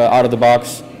use out of the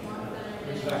box.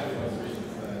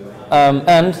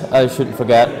 And I shouldn't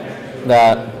forget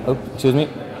that,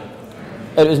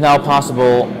 it is now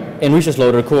possible in Resource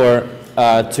Loader Core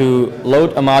to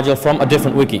load a module from a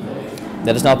different wiki.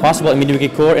 That is now possible in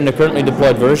MediaWiki Core in the currently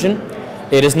deployed version.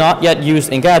 It is not yet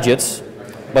used in Gadgets,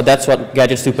 but that's what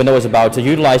Gadgets 2.0 is about, to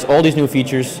utilize all these new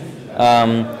features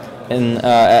as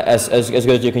good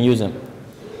as you can use them.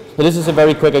 So this is a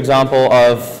very quick example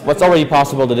of what's already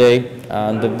possible today.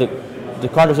 The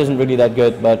contrast isn't really that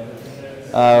good, but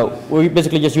we're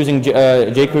basically just using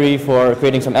jQuery for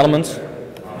creating some elements,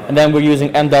 and then we're using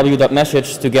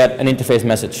mw.message to get an interface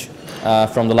message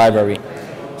from the library.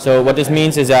 So what this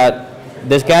means is that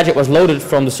this gadget was loaded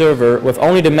from the server with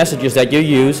only the messages that you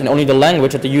use and only the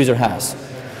language that the user has.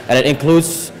 And it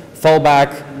includes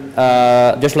fallback,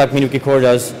 just like MediaWiki Core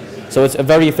does. So it's a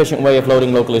very efficient way of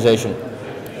loading localization.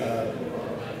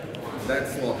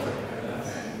 That's what.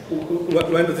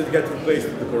 When does it get replaced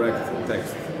with the correct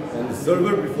text? On the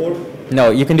server before? No,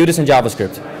 you can do this in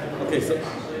JavaScript. Okay, so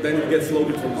then it gets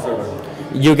loaded from the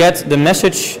server. You get the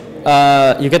message.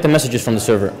 You get the messages from the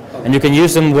server, and you can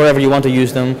use them wherever you want to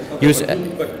use them. Okay,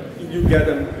 but you get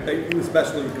a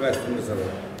special request from the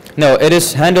server. No, it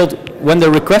is handled when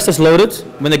the request is loaded.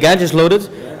 When the gadget is loaded,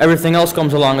 everything else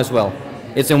comes along as well.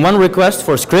 It's in one request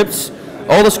for scripts,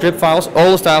 all the script files,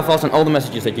 all the style files, and all the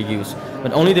messages that you use.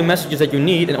 But only the messages that you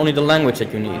need and only the language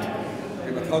that you need.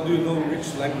 Okay, but how do you know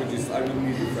which languages I will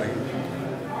need to write?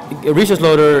 A Resource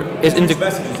Loader is in which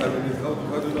messages I will need? How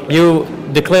do you know that? You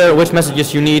declare which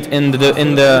messages you need in the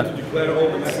Declare all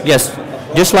the messages? Yes,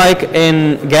 just like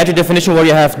in gadget definition where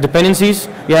you have dependencies,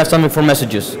 you have something for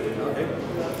messages. Okay.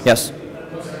 Yes.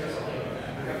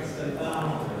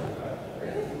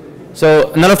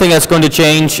 So another thing that's going to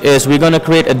change is we're going to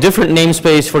create a different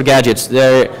namespace for gadgets.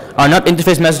 There are not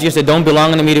interface messages, they don't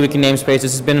belong in the MediaWiki namespace.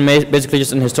 This has been basically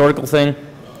just an historical thing.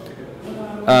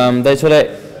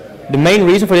 The main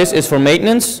reason for this is for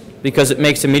maintenance, because it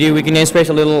makes the MediaWiki namespace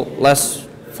a little less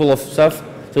full of stuff,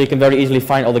 so you can very easily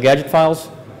find all the gadget files.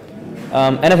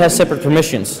 And it has separate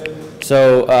permissions.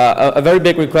 So a very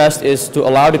big request is to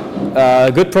allow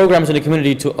the good programmers in the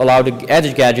community to allow the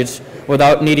edit gadgets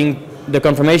without needing the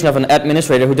confirmation of an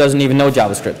administrator who doesn't even know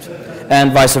JavaScript.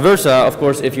 And vice versa, of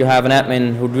course, if you have an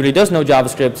admin who really does know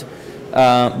JavaScript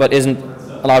but isn't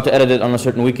allowed to edit it on a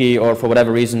certain wiki or for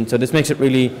whatever reason. So this makes it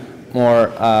really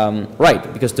more right,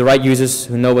 because the right users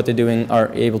who know what they're doing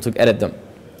are able to edit them.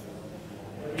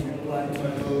 Do you plan to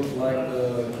do like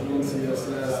the clean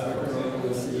CSS, vector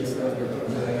CSS,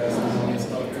 vector.js, and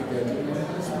stuff to get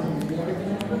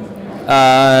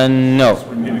No.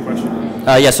 Repeat the question.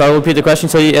 Yes, so I will repeat the question.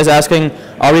 So he is asking,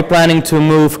 are we planning to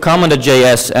move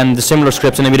common.js and the similar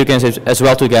scripts in the MediaWiki as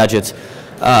well to gadgets?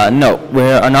 No, we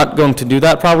are not going to do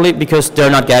that probably because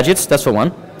they're not gadgets, that's for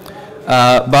one.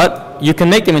 But you can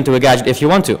make them into a gadget if you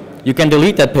want to. You can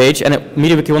delete that page and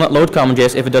MediaWiki will not load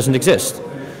common.js if it doesn't exist.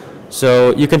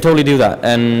 So you can totally do that,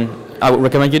 and I would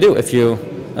recommend you do if you,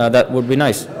 that would be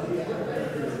nice.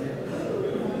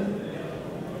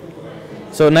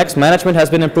 So next, management has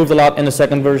been improved a lot in the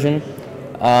second version.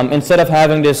 Instead of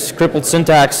having this crippled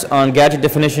syntax on gadget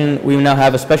definition, we now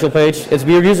have a special page.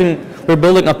 We're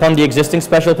building upon the existing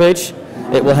special page.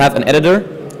 It will have an editor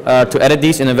to edit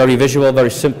these in a very visual,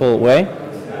 very simple way.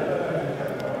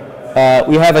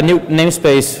 We have a new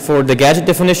namespace for the gadget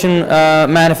definition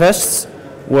manifests,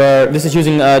 where this is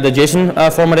using the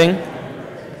JSON formatting,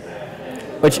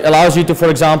 which allows you to, for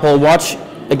example, watch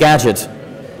a gadget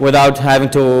without having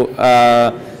to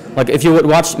Like if you would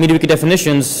watch MediaWiki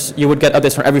definitions, you would get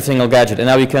updates for every single gadget, and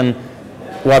now you can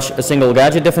watch a single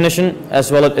gadget definition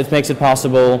as well. It makes it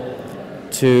possible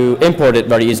to import it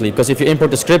very easily, because if you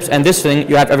import the scripts and this thing,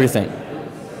 you have everything.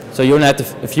 So you only have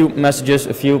a few messages,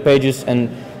 a few pages, and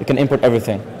you can import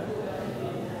everything.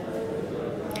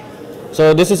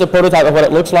 So this is a prototype of what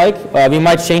it looks like. We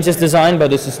might change this design, but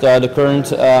this is the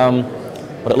current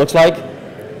what it looks like.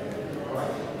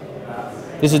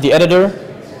 This is the editor.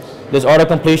 There's auto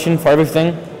completion for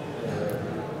everything.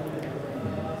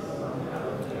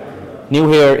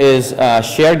 New here is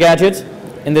share gadget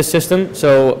in this system.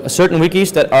 So certain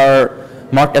wikis that are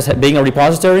marked as being a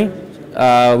repository,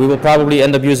 we will probably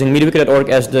end up using MediaWiki.org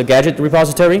as the gadget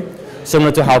repository,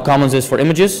 similar to how Commons is for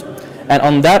images. And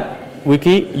on that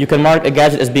wiki, you can mark a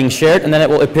gadget as being shared, and then it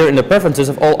will appear in the preferences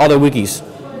of all other wikis.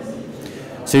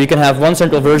 So you can have one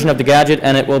central version of the gadget,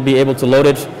 and it will be able to load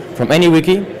it from any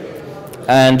wiki.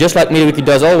 And just like MediaWiki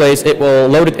does always, it will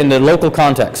load it in the local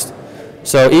context.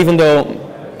 So even though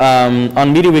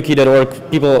on MediaWiki.org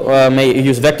people may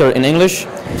use vector in English,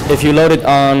 if you load it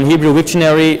on Hebrew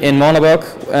Wiktionary in Monobook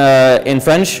in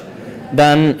French,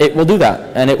 then it will do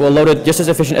that, and it will load it just as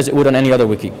efficient as it would on any other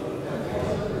wiki.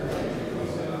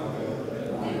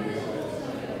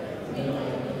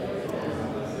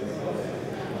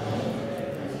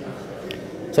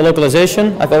 So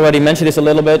localization, I've already mentioned this a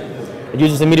little bit. It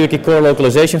uses the MediaWiki core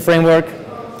localization framework.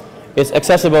 It's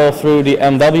accessible through the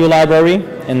MW library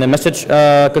in the message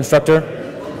constructor.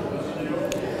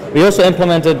 We also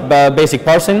implemented basic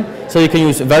parsing, so you can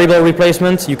use variable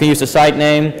replacement, you can use the site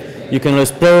name, you can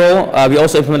use plural. We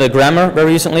also implemented grammar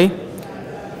very recently.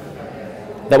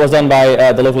 That was done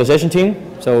by the localization team,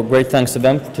 so great thanks to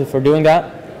them for doing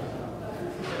that.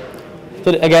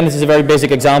 So again, this is a very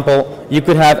basic example. You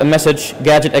could have a message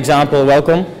gadget example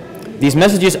welcome. These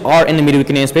messages are in the MediaWiki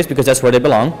namespace because that's where they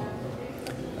belong.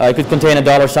 It could contain a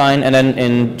 $, and then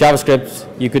in JavaScript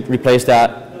you could replace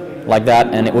that like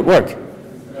that, and it would work.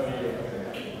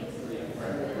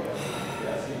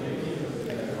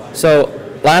 So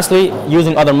lastly,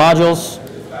 using other modules.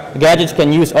 Gadgets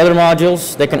can use other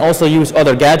modules. They can also use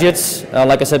other gadgets.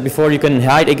 Like I said before, you can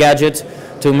hide a gadget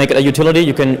to make it a utility.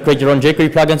 You can create your own jQuery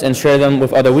plugins and share them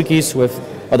with other wikis, with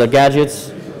other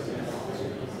gadgets.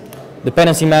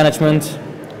 Dependency management.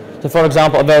 So for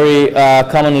example, a very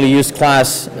commonly used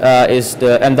class is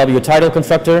the MW title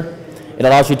constructor. It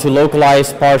allows you to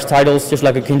localize, parse titles just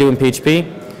like you can do in PHP.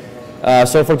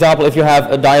 So for example, if you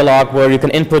have a dialog where you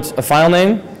can input a file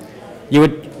name, you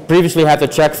would previously have to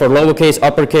check for lowercase,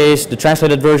 uppercase, the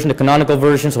translated version, the canonical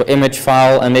version, so image,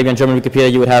 file, and maybe in German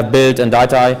Wikipedia you would have bild and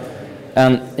Datei.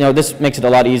 And this makes it a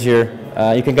lot easier.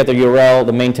 You can get the URL,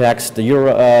 the main text,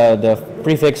 the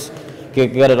prefix, you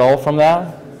can get it all from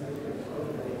that.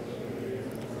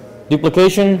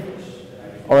 Duplication,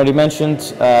 already mentioned.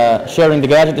 Sharing the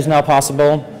gadget is now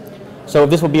possible. So if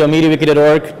this would be on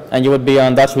MediaWiki.org and you would be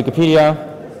on Dutch Wikipedia,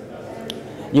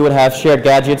 you would have shared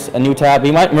gadgets, a new tab.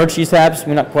 We might merge these tabs.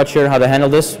 We're not quite sure how to handle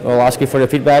this. We'll ask you for the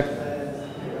feedback.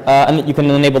 And you can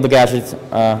enable the gadgets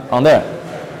on there.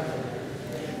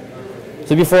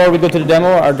 So before we go to the demo,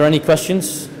 are there any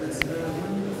questions?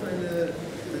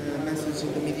 Message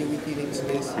in the MediaWiki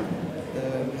namespace,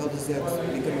 how does that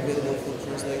become available for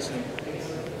translation?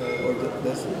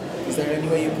 Is there any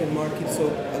way you can mark it so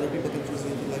other people can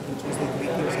translate it, like in Translate Wiki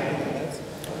or something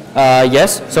like that?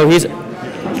 Yes. So he's.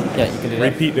 Yeah, you can do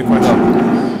that. Repeat the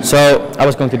question. So I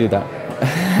was going to do that.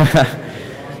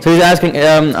 So he's asking,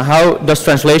 how does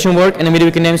translation work in the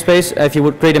MediaWiki namespace? If you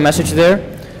would create a message there,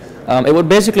 it would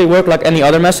basically work like any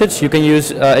other message. You can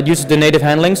use it uses the native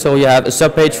handling, so you have a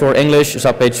subpage for English, a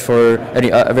subpage for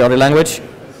every other language.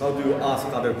 How do you ask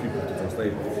other people to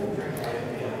translate?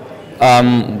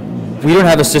 We don't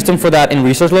have a system for that in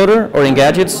Resource Loader or in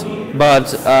gadgets,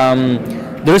 but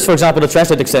there is, for example, the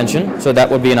Translate extension, so that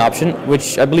would be an option,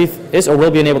 which I believe is or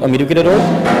will be enabled on MediaWiki.org.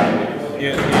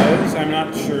 It is. I'm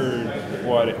not sure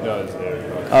what it does there.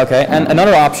 Okay, and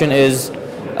another option is,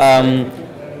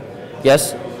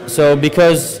 yes, so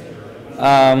because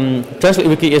Translate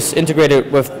Wiki is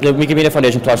integrated with the Wikimedia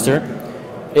Foundation cluster,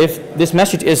 if this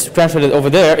message is translated over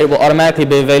there, it will automatically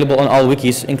be available on all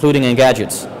wikis, including in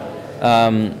gadgets.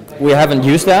 We haven't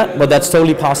used that, but that's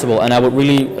totally possible, and I would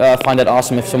really find that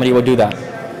awesome if somebody would do that.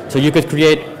 So you could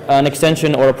create an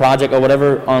extension or a project or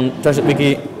whatever on Translate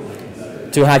Wiki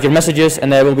to have your messages,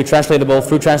 and they will be translatable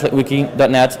through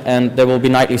translatewiki.net, and they will be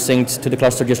nightly synced to the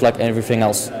cluster just like everything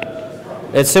else.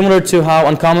 It's similar to how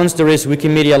on Commons there is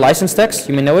Wikimedia license text,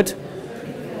 you may know it.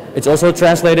 It's also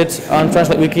translated on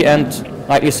Translate Wiki and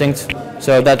nightly synced,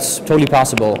 so that's totally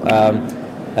possible.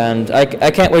 And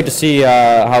I can't wait to see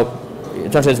how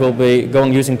translators will be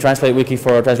going using Translate Wiki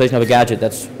for a translation of a gadget.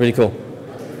 That's really cool.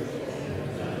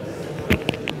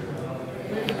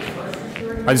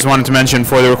 I just wanted to mention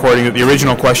for the recording that the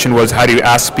original question was how do you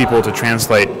ask people to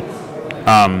translate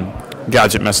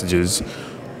gadget messages.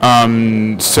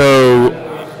 So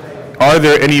are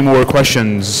there any more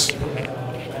questions?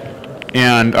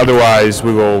 And otherwise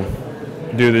we will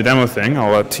do the demo thing.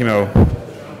 I'll let Timo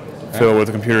fiddle with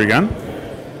the computer again.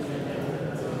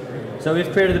 So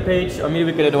we've created a page on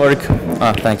MediaWiki.org.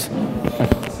 Ah, thanks.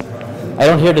 I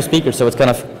don't hear the speaker, so it's kind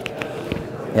of,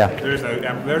 yeah. There's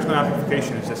no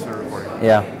amplification, it's just for recording.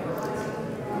 Yeah.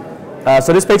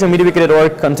 So this page on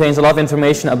MediaWiki.org contains a lot of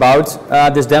information about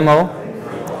this demo.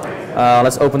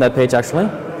 Let's open that page actually.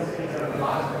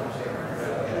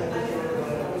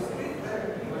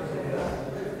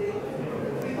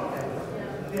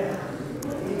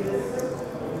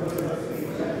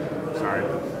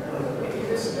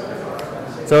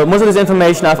 So most of this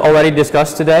information I've already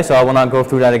discussed today, so I will not go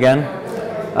through that again.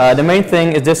 The main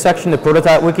thing is this section, the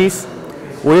prototype wikis.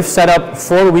 We've set up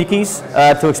 4 wikis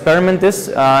to experiment this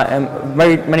and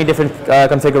many different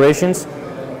configurations.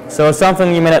 So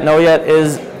something you may not know yet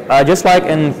is just like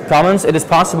in Commons, it is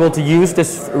possible to use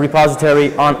this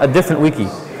repository on a different wiki.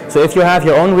 So if you have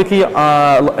your own wiki,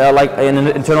 like in an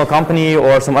internal company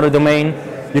or some other domain,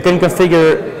 you can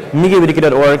configure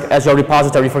MediaWiki.org as your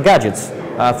repository for gadgets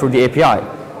through the API.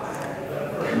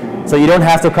 So you don't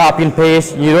have to copy and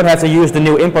paste, you don't have to use the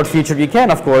new import feature. You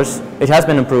can, of course, it has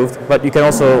been improved, but you can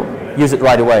also use it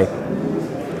right away.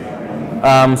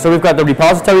 So we've got the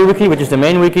repository wiki, which is the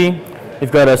main wiki.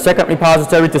 We've got a second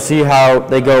repository to see how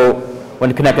they go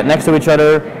when connected next to each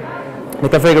other. The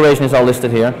configuration is all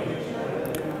listed here.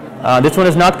 This one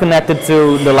is not connected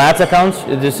to the labs accounts.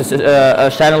 This is a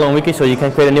standalone wiki, so you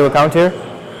can create a new account here.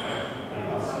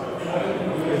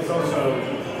 It's also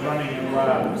running in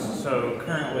labs, so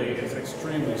currently it's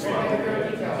extremely slow.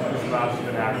 This labs have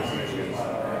been having some issues.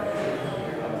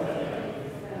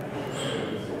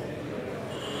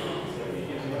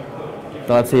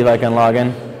 So let's see if I can log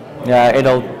in. Yeah,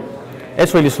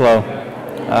 it's really slow.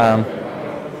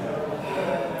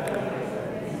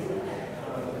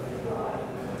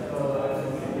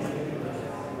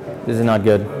 This is not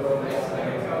good.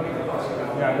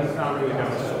 Yeah, this is not really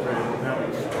demonstrated.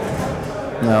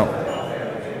 No.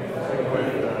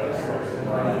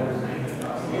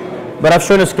 But I've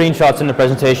shown the screenshots in the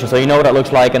presentation, so you know what that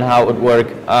looks like and how it would work.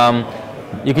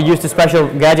 You can use the special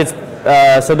gadgets,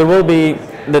 so there will be,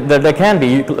 there can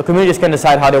be, communities can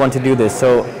decide how they want to do this.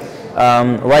 So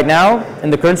right now, in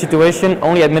the current situation,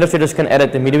 only administrators can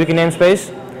edit the MediaWiki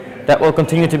namespace. That will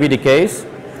continue to be the case,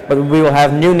 but we will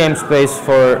have new namespace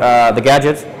for the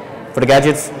gadgets,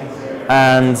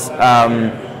 and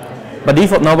by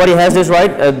default, nobody has this right.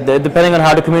 Depending on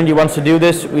how the community wants to do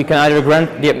this, we can either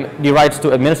grant the rights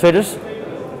to administrators,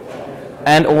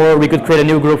 and or we could create a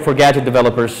new group for gadget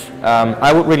developers.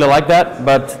 I would really like that,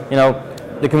 but you know,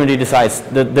 the community decides.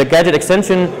 The gadget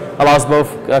extension allows both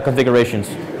configurations.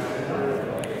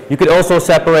 You could also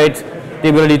separate the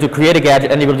ability to create a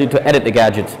gadget and the ability to edit the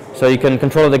gadget, so you can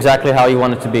control it exactly how you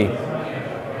want it to be.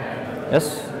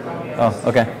 Yes? Oh,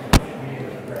 okay.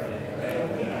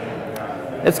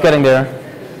 It's getting there.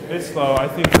 It's slow. I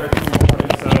think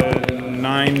it's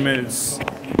 9 minutes.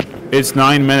 It's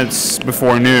 9 minutes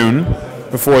before noon,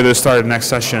 before the start of the next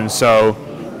session. So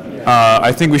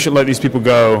I think we should let these people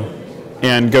go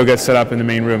and go get set up in the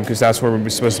main room, because that's where we're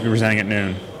supposed to be presenting at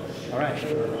noon. All right.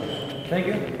 Thank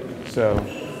you. So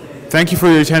thank you for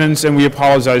your attendance, and we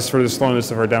apologize for the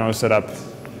slowness of our demo setup.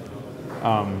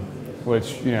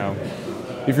 Which, you know,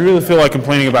 if you really feel like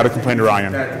complaining about it, complain to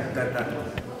Ryan.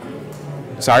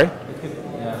 Sorry? This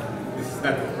is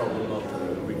not a problem, not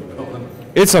a wiki problem.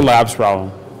 It's a labs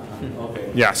problem.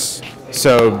 Okay. Yes.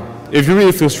 So if you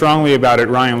really feel strongly about it,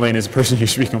 Ryan Lane is the person you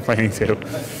should be complaining to.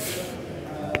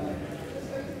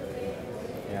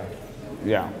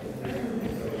 Yeah.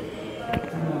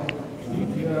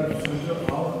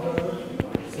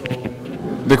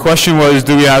 The question was,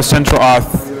 do we have central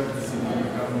auth?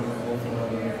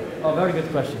 Oh, very good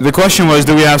question. The question was,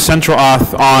 do we have central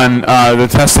auth on the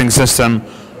testing system?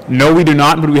 No, we do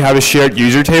not, but we have a shared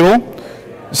user table.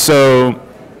 So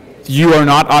you are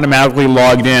not automatically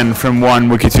logged in from one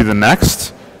wiki to the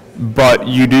next, but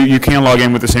you can log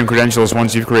in with the same credentials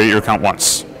once you've created your account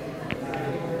once.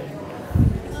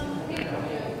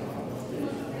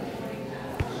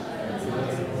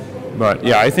 But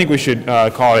yeah, I think we should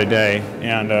call it a day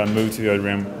and move to the other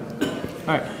room.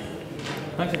 All right.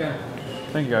 Thanks again.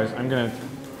 Thank you guys. I'm going to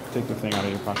take the thing out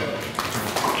of your pocket.